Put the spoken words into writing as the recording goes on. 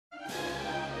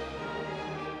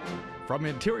From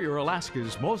Interior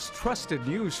Alaska's most trusted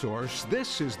news source,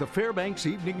 this is the Fairbanks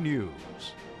Evening News.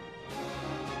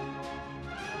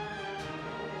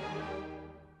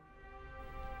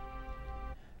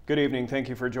 Good evening. Thank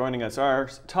you for joining us. Our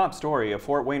top story, a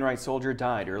Fort Wainwright soldier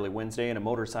died early Wednesday in a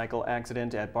motorcycle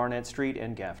accident at Barnett Street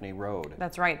and Gaffney Road.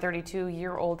 That's right.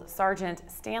 32-year-old Sergeant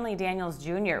Stanley Daniels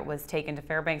Jr. was taken to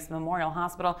Fairbanks Memorial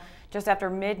Hospital just after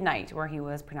midnight, where he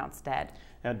was pronounced dead.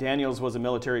 Now, Daniels was a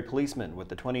military policeman with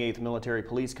the 28th Military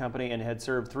Police Company and had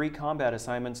served 3 combat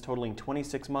assignments totaling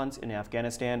 26 months in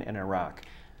Afghanistan and Iraq.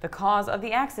 The cause of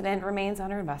the accident remains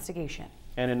under investigation.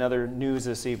 And in other news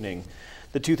this evening,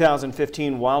 the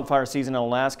 2015 wildfire season in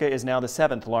Alaska is now the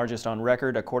 7th largest on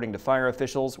record, according to fire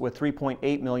officials, with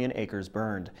 3.8 million acres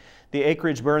burned. The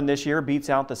acreage burn this year beats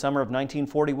out the summer of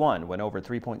 1941, when over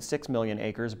 3.6 million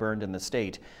acres burned in the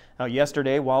state. Now,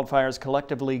 yesterday, wildfires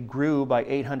collectively grew by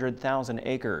 800,000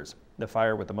 acres. The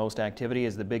fire with the most activity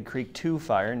is the Big Creek 2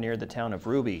 fire near the town of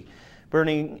Ruby.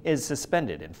 Burning is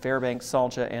suspended in Fairbanks,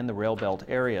 Salcha, and the Rail Belt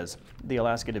areas. The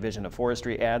Alaska Division of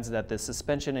Forestry adds that the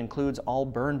suspension includes all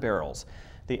burn barrels.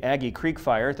 The Aggie Creek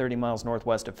fire, 30 miles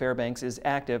northwest of Fairbanks, is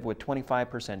active with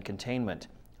 25% containment.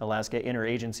 Alaska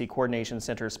Interagency Coordination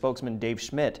Center spokesman Dave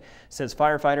Schmidt says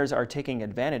firefighters are taking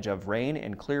advantage of rain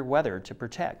and clear weather to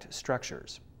protect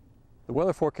structures. The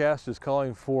weather forecast is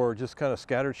calling for just kind of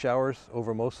scattered showers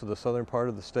over most of the southern part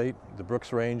of the state. The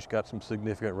Brooks Range got some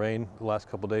significant rain the last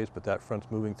couple of days, but that front's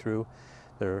moving through.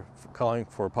 They're calling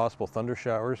for possible thunder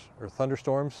showers or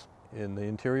thunderstorms in the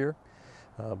interior,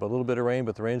 but a little bit of rain,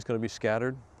 but the rain's going to be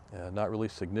scattered, not really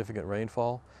significant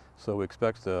rainfall. So we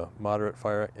expect the moderate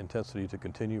fire intensity to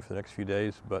continue for the next few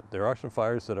days, but there are some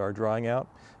fires that are drying out.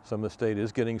 Some of the state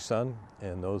is getting sun,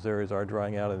 and those areas are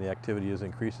drying out, and the activity is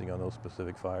increasing on those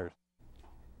specific fires.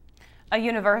 A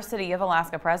University of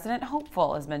Alaska president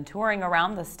hopeful has been touring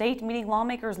around the state meeting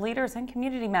lawmakers, leaders, and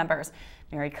community members.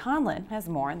 Mary Conlin has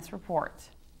more in this report.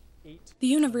 The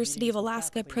University of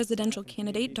Alaska presidential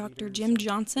candidate Dr. Jim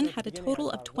Johnson had a total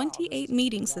of 28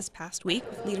 meetings this past week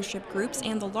with leadership groups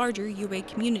and the larger UA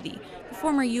community. The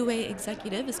former UA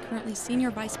executive is currently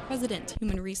Senior Vice President,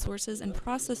 Human Resources and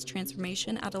Process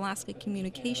Transformation at Alaska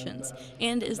Communications,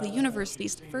 and is the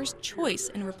university's first choice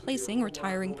in replacing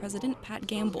retiring President Pat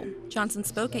Gamble. Johnson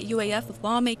spoke at UAF with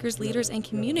lawmakers, leaders, and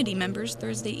community members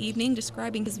Thursday evening,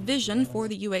 describing his vision for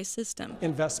the UA system.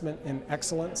 Investment in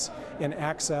excellence, in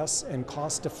access, and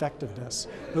cost effectiveness.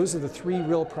 Those are the 3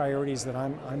 real priorities that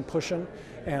I'm pushing,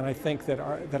 and I think that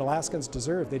Alaskans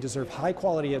deserve. They deserve high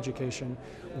quality education,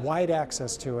 wide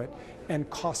access to it, and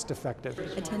cost effective.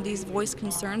 Attendees voiced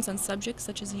concerns on subjects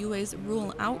such as UA's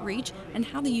rural outreach and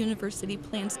how the university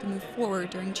plans to move forward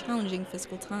during challenging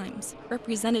fiscal times.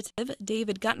 Representative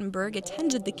David Guttenberg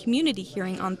attended the community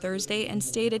hearing on Thursday and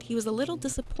stated he was a little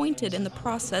disappointed in the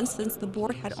process since the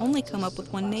board had only come up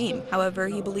with one name. However,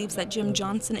 he believes that Jim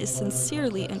Johnson is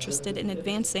sincerely interested in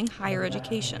advancing higher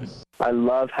education. I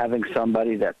love having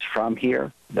somebody that's from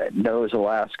here, that knows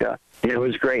Alaska. It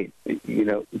was great,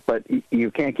 but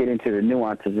you can't get into the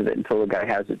nuances of it until the guy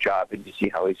has a job and you see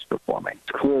how he's performing.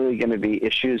 It's clearly going to be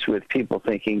issues with people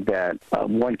thinking that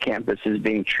one campus is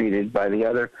being treated by the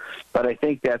other, but I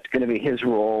think that's going to be his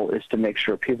role, is to make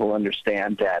sure people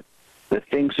understand that the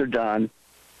things are done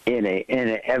in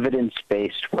an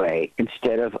evidence-based way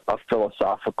instead of a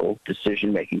philosophical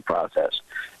decision-making process.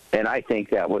 And I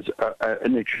think that was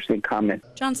an interesting comment.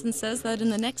 Johnson says that in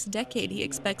the next decade he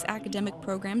expects academic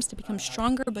programs to become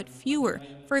stronger but fewer,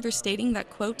 further stating that,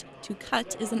 quote, to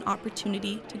cut is an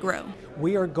opportunity to grow.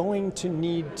 We are going to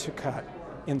need to cut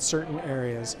in certain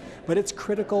areas, but it's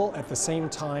critical at the same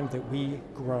time that we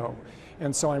grow.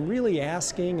 And so I'm really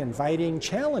asking, inviting,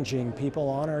 challenging people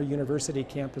on our university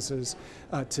campuses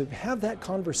to have that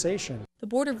conversation. The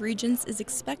Board of Regents is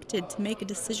expected to make a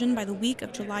decision by the week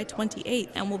of July 28th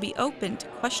and will be open to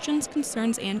questions,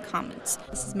 concerns, and comments.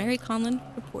 This is Mary Conlin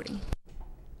reporting.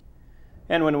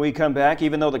 And when we come back,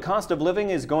 even though the cost of living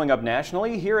is going up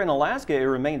nationally, here in Alaska it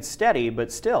remains steady,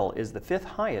 but still is the 5th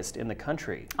highest in the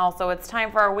country. Also, it's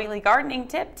time for our weekly gardening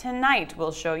tip. Tonight,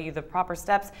 we'll show you the proper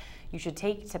steps you should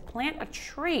take to plant a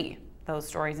tree. Those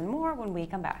stories and more when we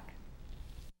come back.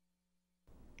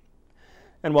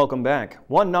 And welcome back.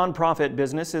 One nonprofit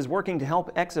business is working to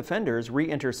help ex-offenders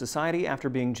re-enter society after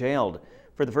being jailed.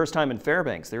 For the first time in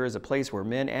Fairbanks, there is a place where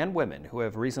men and women who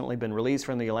have recently been released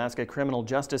from the Alaska criminal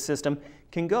justice system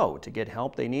can go to get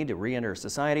help they need to re-enter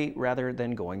society rather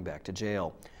than going back to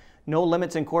jail. No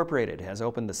Limits Incorporated has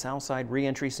opened the Southside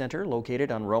Reentry Center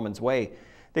located on Romans Way.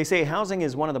 They say housing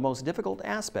is one of the most difficult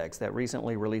aspects that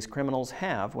recently released criminals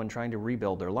have when trying to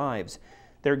rebuild their lives.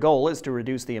 Their goal is to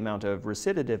reduce the amount of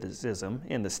recidivism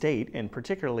in the state, and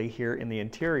particularly here in the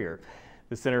interior.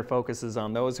 The center focuses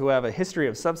on those who have a history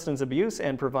of substance abuse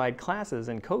and provide classes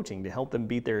and coaching to help them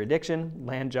beat their addiction,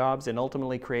 land jobs, and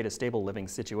ultimately create a stable living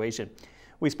situation.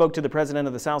 We spoke to the president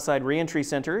of the Southside Reentry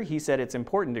Center. He said it's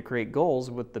important to create goals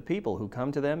with the people who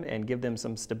come to them and give them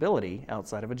some stability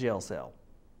outside of a jail cell.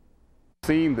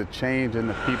 Seeing the change in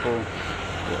the people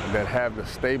that have the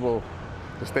stable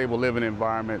living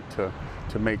environment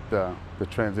to make the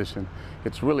transition,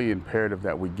 it's really imperative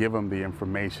that we give them the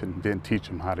information, then teach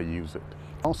them how to use it.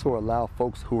 Also allow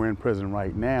folks who are in prison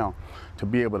right now to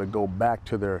be able to go back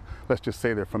to their, let's just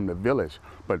say they're from the village,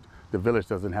 but the village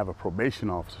doesn't have a probation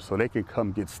officer, so they can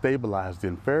come get stabilized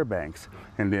in Fairbanks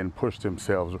and then push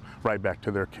themselves right back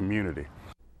to their community.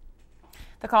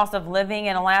 The cost of living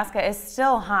in Alaska is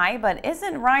still high, but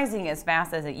isn't rising as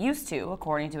fast as it used to,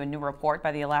 according to a new report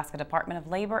by the Alaska Department of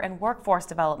Labor and Workforce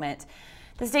Development.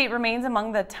 The state remains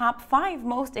among the top 5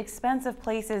 most expensive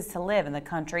places to live in the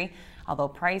country, although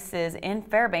prices in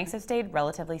Fairbanks have stayed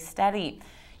relatively steady.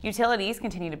 Utilities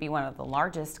continue to be one of the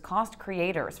largest cost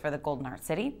creators for the Golden Heart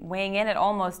City, weighing in at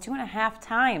almost 2.5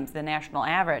 times the national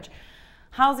average.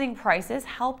 Housing prices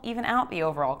help even out the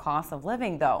overall cost of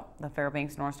living, though. The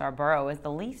Fairbanks North Star Borough is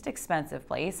the least expensive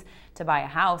place to buy a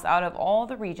house out of all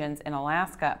the regions in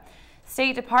Alaska.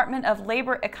 State Department of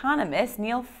Labor economist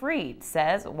Neil Freed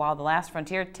says while the last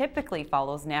frontier typically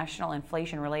follows national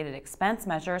inflation-related expense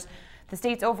measures, the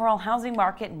state's overall housing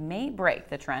market may break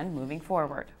the trend moving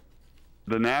forward.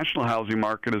 The national housing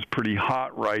market is pretty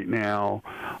hot right now.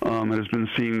 It has been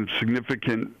seeing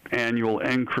significant annual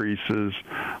increases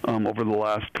over the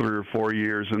last 3 or 4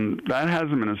 years, and that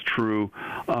hasn't been as true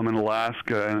in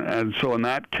Alaska. And so in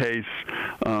that case,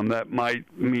 that might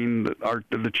mean that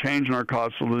the change in our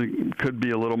cost of living could be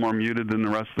a little more muted than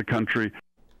the rest of the country.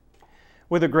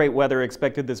 With the great weather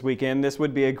expected this weekend, this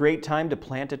would be a great time to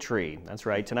plant a tree. That's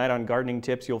right. Tonight on Gardening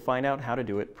Tips, you'll find out how to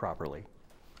do it properly.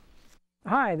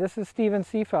 Hi, this is Stephen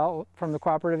Seafelt from the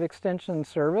Cooperative Extension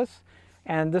Service,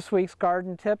 and this week's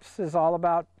Garden Tips is all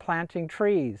about planting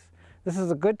trees. This is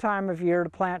a good time of year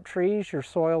to plant trees. Your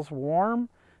soil's warm,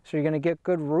 so you're going to get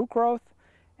good root growth.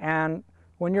 And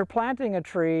when you're planting a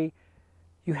tree,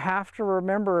 you have to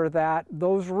remember that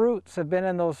those roots have been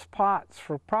in those pots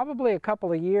for probably a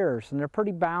couple of years, and they're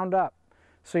pretty bound up.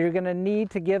 So you're going to need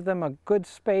to give them a good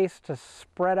space to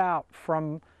spread out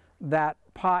from that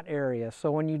pot area. So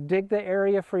when you dig the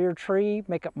area for your tree,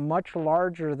 make it much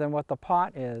larger than what the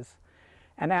pot is.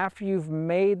 And after you've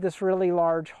made this really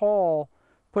large hole,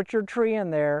 put your tree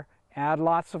in there, add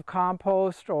lots of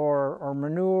compost or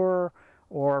manure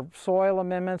or soil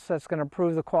amendments that's going to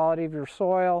improve the quality of your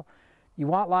soil. You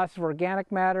want lots of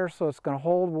organic matter, so it's going to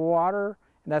hold water,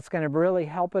 and that's going to really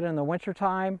help it in the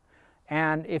wintertime.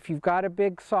 And if you've got a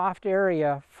big soft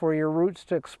area for your roots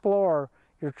to explore,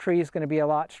 your tree is going to be a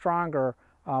lot stronger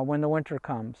when the winter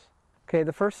comes. Okay,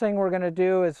 the first thing we're going to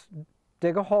do is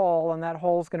dig a hole, and that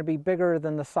hole is going to be bigger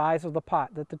than the size of the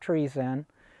pot that the tree's in.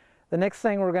 The next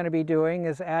thing we're going to be doing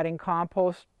is adding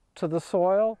compost to the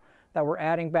soil that we're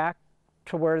adding back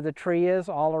to where the tree is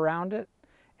all around it.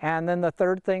 And then the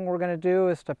third thing we're going to do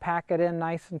is to pack it in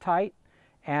nice and tight.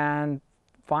 And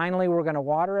finally, we're going to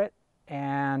water it.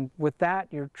 And with that,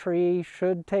 your tree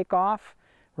should take off.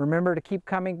 Remember to keep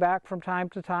coming back from time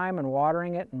to time and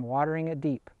watering it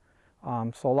deep.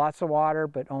 So lots of water,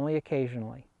 but only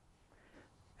occasionally.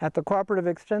 At the Cooperative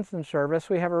Extension Service,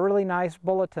 we have a really nice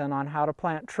bulletin on how to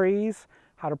plant trees,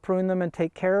 how to prune them and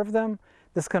take care of them.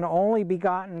 This can only be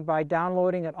gotten by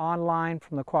downloading it online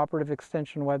from the Cooperative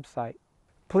Extension website.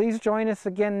 Please join us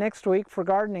again next week for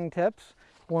gardening tips,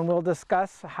 when we'll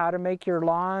discuss how to make your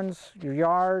lawns, your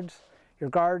yards, your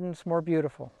gardens more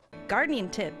beautiful. Gardening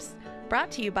Tips,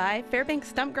 brought to you by Fairbanks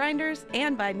Stump Grinders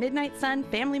and by Midnight Sun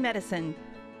Family Medicine.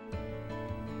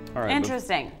 All right,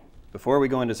 interesting. Before we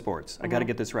go into sports, I got to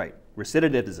get this right.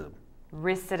 Recidivism.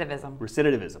 Recidivism.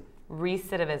 Recidivism.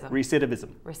 Recidivism. Recidivism.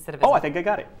 Recidivism. Oh, I think I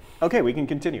got it. Okay, we can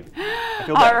continue. I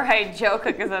feel better. All right, Joe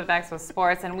Cook is up next with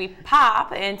sports, and we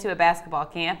pop into a basketball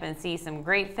camp and see some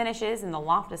great finishes in the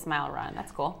Loftus Mile Run.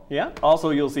 That's cool. Yeah.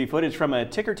 Also, you'll see footage from a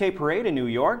ticker tape parade in New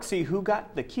York. See who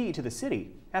got the key to the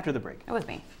city after the break. It was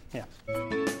me. Yeah.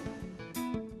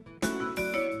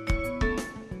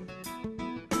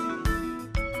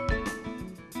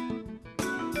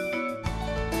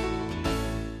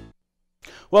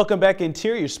 Welcome back,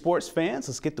 Interior sports fans.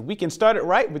 Let's get the weekend started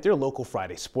right with your local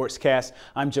Friday Sportscast.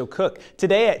 I'm Joe Cook.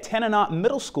 Today at Tanana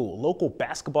Middle School, local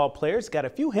basketball players got a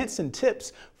few hints and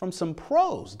tips from some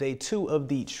pros. Day 2 of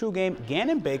the True Game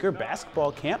Gannon Baker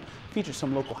basketball camp featured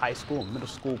some local high school and middle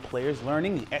school players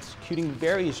learning and executing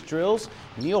various drills.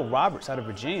 Neil Roberts out of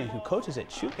Virginia, who coaches at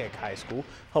Chugach High School,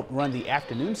 helped run the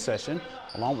afternoon session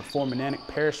along with former Natick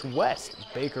Parish West.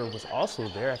 Baker was also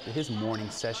there after his morning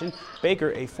session.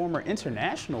 Baker, a former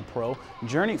international pro,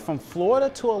 journeyed from Florida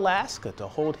to Alaska to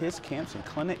hold his camps and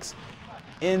clinics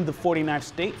in the 49th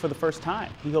state for the first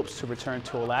time. He hopes to return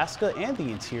to Alaska and the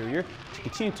interior to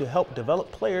continue to help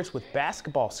develop players with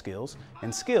basketball skills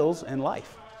in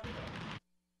life.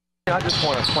 I just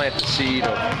want to plant the seed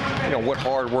of, what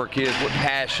hard work is, what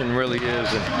passion really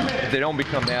is, and if they don't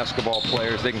become basketball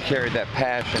players, they can carry that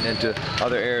passion into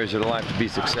other areas of their life to be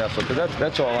successful. Because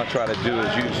that's all I try to do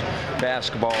is use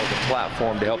basketball as a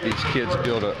platform to help these kids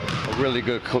build a really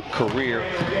good career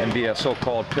and be a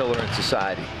so-called pillar in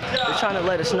society. They're trying to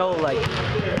let us know, like,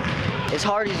 as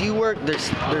hard as you work,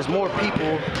 there's more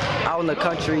people out in the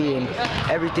country and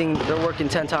everything. They're working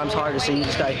 10 times harder, so you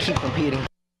just got to keep competing.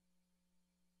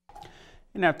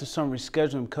 And after some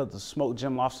rescheduling because the Smoke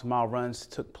Gym Lobster Mile runs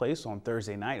took place on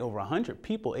Thursday night, over 100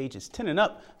 people ages 10 and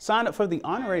up signed up for the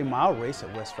honorary mile race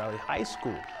at West Valley High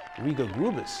School. Riga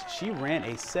Grubis, she ran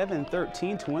a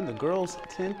 7:13 to win the girls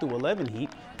 10 through 11 heat,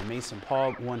 and Mason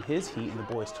Paul won his heat in the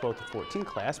boys 12 to 14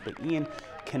 class, but Ian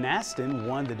Canaston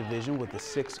won the division with a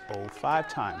 6:05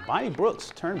 time. Bonnie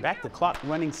Brooks turned back the clock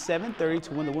running 7:30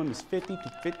 to win the women's 50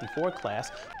 to 54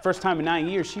 class. First time in 9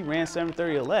 years she ran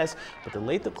 7:30 or less, but the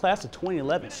Lathrop class of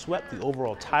 2011 swept the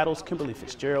overall titles. Kimberly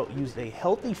Fitzgerald used a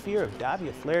healthy fear of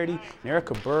Davia Flaherty and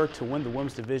Erica Burr to win the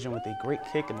women's division with a great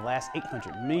kick in the last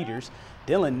 800 meters.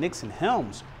 Dylan Nixon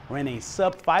Helms ran a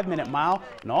sub 5-minute mile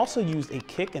and also used a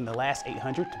kick in the last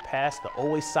 800 to pass the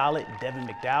always solid Devin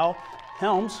McDowell.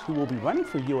 Helms, who will be running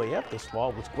for UAF this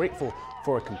fall, was grateful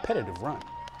for a competitive run.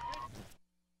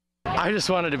 I just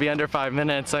wanted to be under 5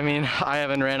 minutes. I mean, I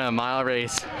haven't ran a mile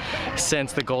race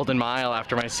since the Golden Mile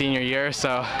after my senior year,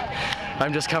 so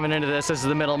I'm just coming into this. This is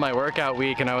the middle of my workout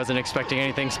week, and I wasn't expecting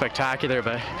anything spectacular,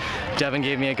 but Devin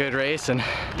gave me a good race, and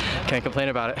can't complain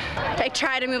about it. I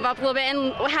tried to move up a little bit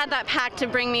and had that pack to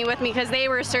bring me with me because they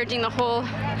were surging the whole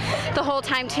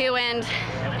time too, and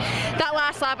that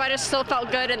last lap I just still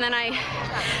felt good, and then I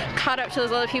caught up to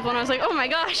those other people and I was like, oh my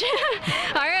gosh,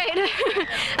 all right.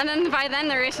 And then by then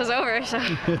the race was over. So.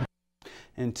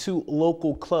 And 2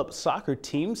 local club soccer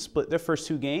teams split their first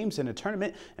 2 games in a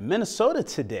tournament in Minnesota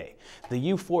today.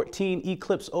 The U14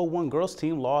 Eclipse 01 girls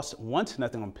team lost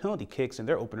 1-0 on penalty kicks in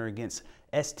their opener against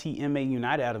STMA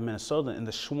United out of Minnesota in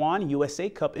the Schwann USA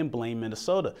Cup in Blaine,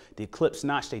 Minnesota. The Eclipse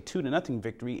notched a 2-0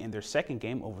 victory in their second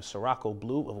game over Sirocco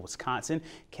Blue of Wisconsin.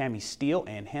 Cammie Steele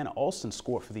and Hannah Olsen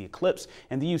scored for the Eclipse.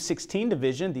 In the U16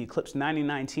 division, the Eclipse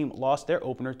 99 team lost their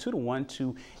opener 2-1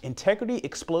 to Integrity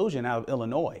Explosion out of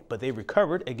Illinois, but they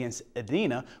recovered against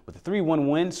Edina with a 3-1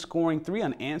 win, scoring 3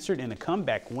 unanswered in a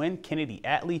comeback win. Kennedy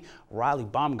Atley, Riley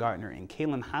Baumgartner, and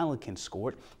Kaylin Heineken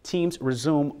scored. Teams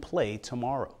resume play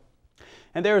tomorrow.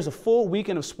 And there is a full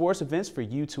weekend of sports events for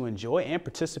you to enjoy and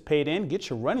participate in. Get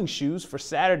your running shoes for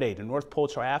Saturday. The North Pole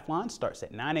Triathlon starts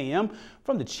at 9 a.m.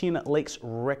 from the Chena Lakes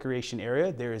Recreation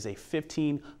Area. There is a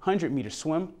 1,500-meter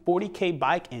swim, 40K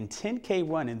bike, and 10K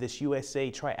run in this USA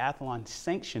Triathlon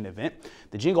sanctioned event.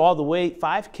 The Jingle All the Way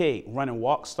 5K run and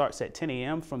walk starts at 10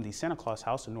 a.m. from the Santa Claus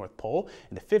House in North Pole.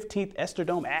 And the 15th Esther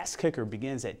Dome Ass Kicker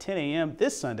begins at 10 a.m.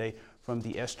 this Sunday from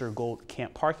the Esther Gold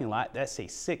Camp parking lot. That's a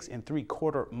 6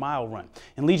 3/4 mile run.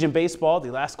 In Legion Baseball, the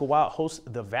Alaska Wild hosts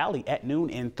the Valley at noon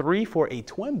and 3 for a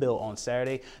twin bill on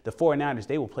Saturday. The 49ers,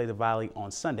 they will play the Valley on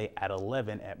Sunday at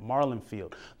 11 at Marlin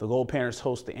Field. The Gold Panthers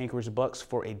host the Anchorage Bucks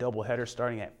for a doubleheader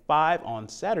starting at 5 on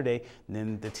Saturday. And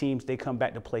then the teams, they come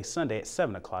back to play Sunday at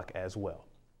 7 o'clock as well.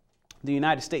 The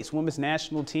United States women's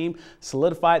national team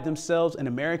solidified themselves in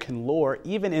American lore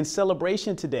even in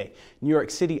celebration today. New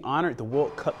York City honored the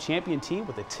World Cup champion team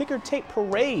with a ticker tape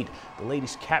parade. The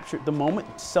ladies captured the moment,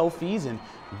 selfies and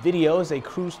video as they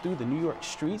cruised through the New York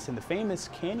streets and the famous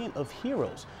Canyon of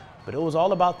Heroes. But it was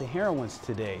all about the heroines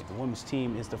today. The women's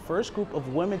team is the first group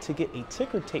of women to get a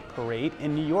ticker tape parade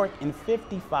in New York in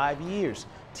 55 years.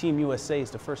 Team USA is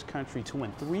the first country to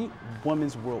win 3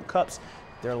 Women's World Cups.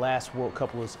 Their last World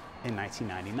Cup was in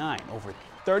 1999. Over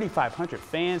 3,500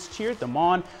 fans cheered them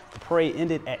on. The parade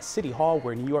ended at City Hall,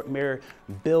 where New York Mayor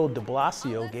Bill de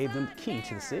Blasio gave them the key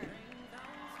to the city.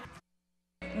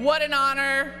 What an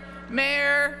honor,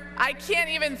 Mayor. I can't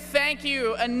even thank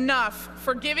you enough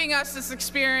for giving us this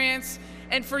experience.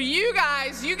 And for you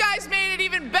guys made it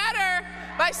even better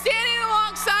by standing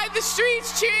alongside the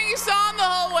streets cheering us on the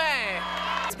whole way.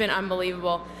 It's been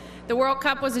unbelievable. The World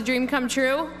Cup was a dream come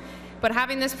true, but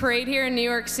having this parade here in New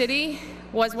York City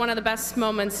was one of the best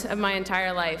moments of my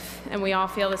entire life, and we all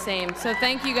feel the same. So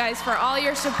thank you guys for all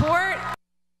your support.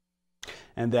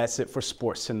 And that's it for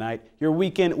sports tonight. Your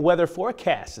weekend weather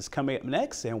forecast is coming up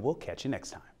next, and we'll catch you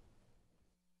next time.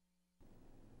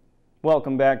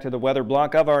 Welcome back to the weather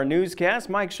block of our newscast.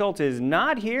 Mike Schultz is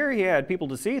not here. He had people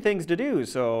to see, things to do,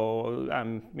 so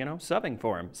I'm, subbing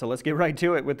for him. So let's get right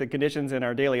to it with the conditions in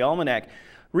our daily almanac.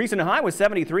 Recent high was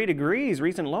 73 degrees.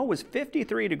 Recent low was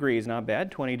 53 degrees. Not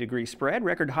bad. 20-degree spread.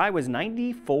 Record high was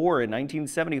 94 in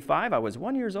 1975. I was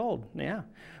 1 year old. Yeah.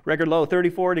 Record low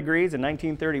 34 degrees in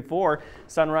 1934.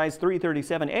 Sunrise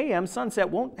 3:37 a.m.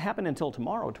 Sunset won't happen until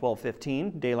tomorrow,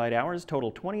 12:15. Daylight hours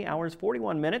total 20 hours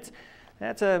 41 minutes.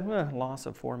 That's a loss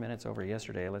of 4 minutes over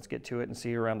yesterday. Let's get to it and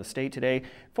see around the state today.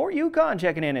 Fort Yukon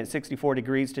checking in at 64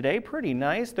 degrees today. Pretty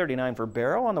nice. 39 for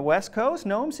Barrow on the west coast.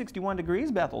 Nome 61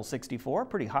 degrees. Bethel 64.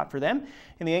 Pretty hot for them.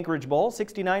 In the Anchorage Bowl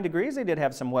 69 degrees. They did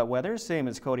have some wet weather. Same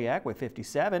as Kodiak with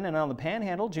 57. And on the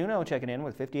Panhandle, Juneau checking in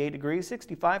with 58 degrees.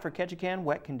 65 for Ketchikan.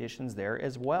 Wet conditions there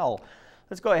as well.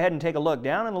 Let's go ahead and take a look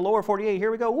down in the lower 48. Here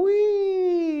we go.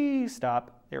 Whee!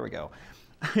 Stop. There we go.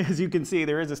 As you can see,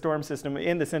 there is a storm system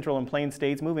in the central and plain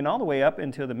states moving all the way up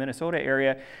into the Minnesota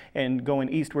area and going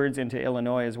eastwards into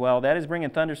Illinois as well. That is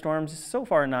bringing thunderstorms, so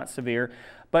far not severe.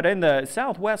 But in the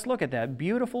southwest, look at that.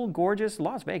 Beautiful, gorgeous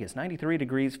Las Vegas, 93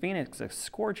 degrees. Phoenix, a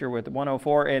scorcher with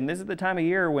 104. And this is the time of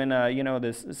year when,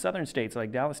 the southern states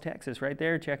like Dallas, Texas, right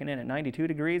there, checking in at 92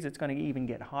 degrees. It's going to even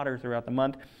get hotter throughout the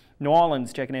month. New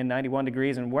Orleans checking in 91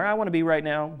 degrees. And where I want to be right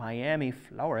now, Miami,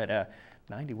 Florida,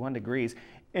 91 degrees.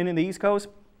 And in the East Coast,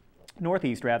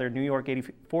 Northeast rather, New York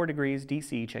 84 degrees,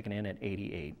 DC checking in at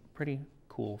 88. Pretty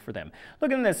cool for them.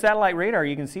 Looking at the satellite radar,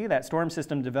 you can see that storm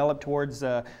system developed towards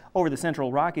over the central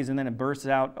Rockies, and then it bursts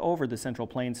out over the central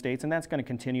plain states, and that's going to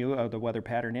continue the weather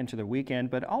pattern into the weekend.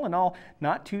 But all in all,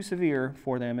 not too severe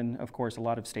for them, and of course a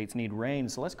lot of states need rain.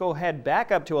 So let's go ahead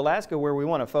back up to Alaska, where we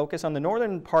want to focus on the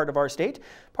northern part of our state.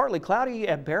 Partly cloudy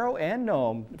at Barrow and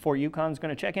Nome. Fort Yukon's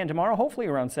going to check in tomorrow, hopefully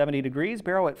around 70 degrees.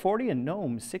 Barrow at 40 and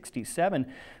Nome 67.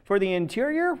 For the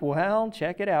interior, well,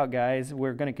 check it out, guys.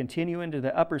 We're going to continue into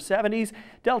the upper 70s.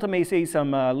 Delta may see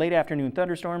some late afternoon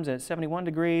thunderstorms at 71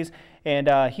 degrees, and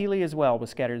Healy as well with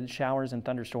scattered showers and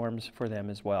thunderstorms for them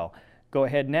as well. Go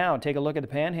ahead now, take a look at the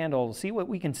Panhandle, see what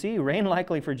we can see. Rain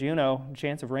likely for Juneau,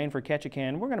 chance of rain for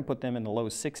Ketchikan. We're going to put them in the low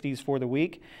 60s for the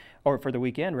week, or for the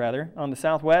weekend rather. On the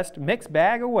southwest, mixed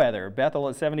bag of weather. Bethel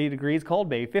at 70 degrees, Cold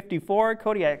Bay 54,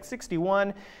 Kodiak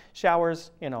 61,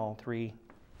 showers in all three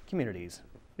communities.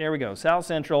 There we go, South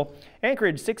Central.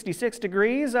 Anchorage, 66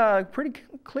 degrees, pretty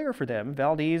clear for them.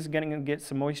 Valdez going to get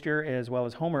some moisture, as well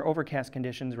as Homer, overcast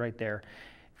conditions right there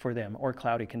for them, or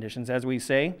cloudy conditions, as we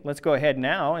say. Let's go ahead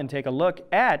now and take a look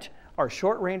at our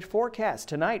short-range forecast.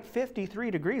 Tonight, 53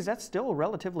 degrees. That's still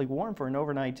relatively warm for an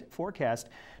overnight forecast.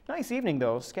 Nice evening,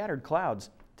 though, scattered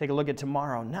clouds. Take a look at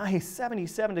tomorrow. Nice,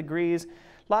 77 degrees.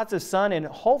 Lots of sun and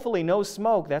hopefully no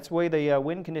smoke. That's the way the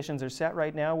wind conditions are set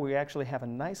right now. We actually have a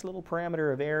nice little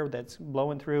parameter of air that's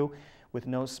blowing through with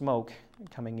no smoke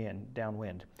coming in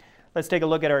downwind. Let's take a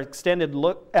look at our extended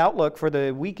outlook for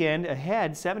the weekend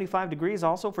ahead. 75 degrees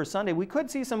also for Sunday. We could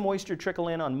see some moisture trickle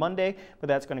in on Monday, but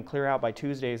that's going to clear out by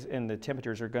Tuesdays, and the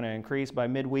temperatures are going to increase by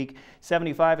midweek.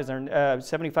 75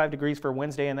 degrees for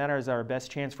Wednesday, and that is our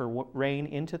best chance for rain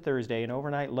into Thursday, and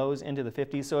overnight lows into the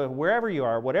 50s. So wherever you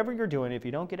are, whatever you're doing, if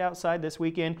you don't get outside this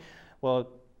weekend,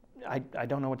 well, I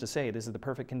don't know what to say. This is the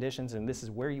perfect conditions, and this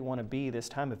is where you want to be this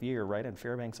time of year, right in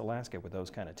Fairbanks, Alaska, with those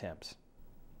kind of temps.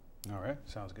 All right,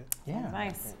 sounds good. Yeah,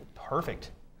 nice. Perfect.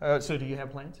 So do you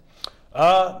have plans?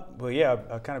 Well, yeah,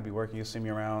 I'll kind of be working. You'll see me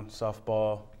around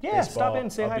softball. Yeah, baseball. stop in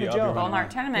and say hi to Joe. Walmart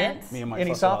tournament. Me and my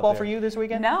Any softball for you this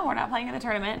weekend? No, we're not playing in the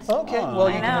tournament. Okay, well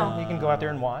you can go out there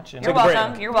and watch. And You're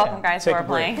welcome. You're welcome, guys, who are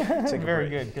playing. Very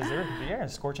good, because they're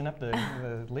scorching up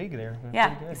the league there.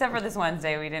 Yeah, except for this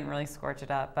Wednesday, we didn't really scorch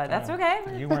it up, but that's okay.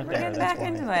 You weren't there. We're getting back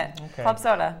into it. Okay. Club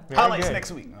soda. Highlights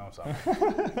next week. No, I'm sorry.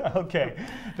 Okay,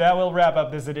 that will wrap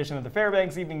up this edition of the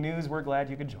Fairbanks Evening News. We're glad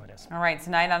you could join us. All right,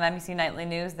 tonight on NBC Nightly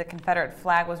News, the Confederate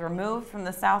flag was removed from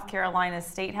the South Carolina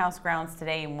State House grounds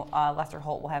today. Lester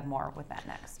Holt will have more with that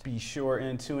next. Be sure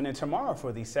and tune in tomorrow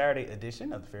for the Saturday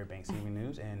edition of the Fairbanks Evening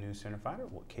News and News Center Fighter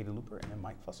with Katie Looper and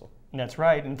Mike Fussell. That's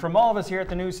right. And from all of us here at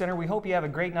the News Center, we hope you have a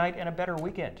great night and a better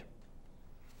weekend.